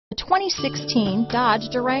2016 Dodge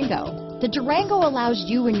Durango. The Durango allows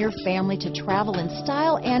you and your family to travel in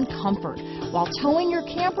style and comfort while towing your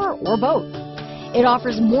camper or boat. It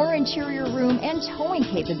offers more interior room and towing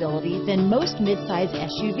capability than most midsize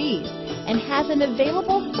SUVs and has an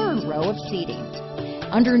available third row of seating.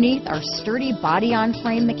 Underneath are sturdy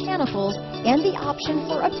body-on-frame mechanicals and the option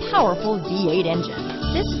for a powerful V8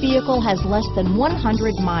 engine. This vehicle has less than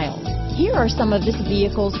 100 miles. Here are some of this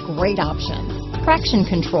vehicle's great options: traction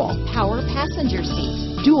control, power passenger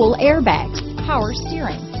seat, dual airbags, power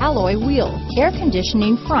steering, alloy wheels, air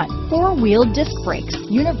conditioning front, four-wheel disc brakes,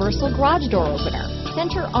 universal garage door opener,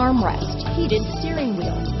 center armrest, heated steering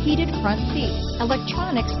wheel, heated front seats,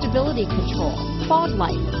 electronic stability control, fog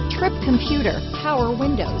lights, trip computer, power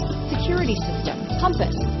windows, security system,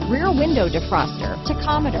 compass, rear window defroster,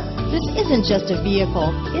 tachometer. This isn't just a vehicle,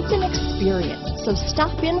 it's an experience. So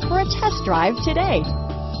stop in for a test drive today.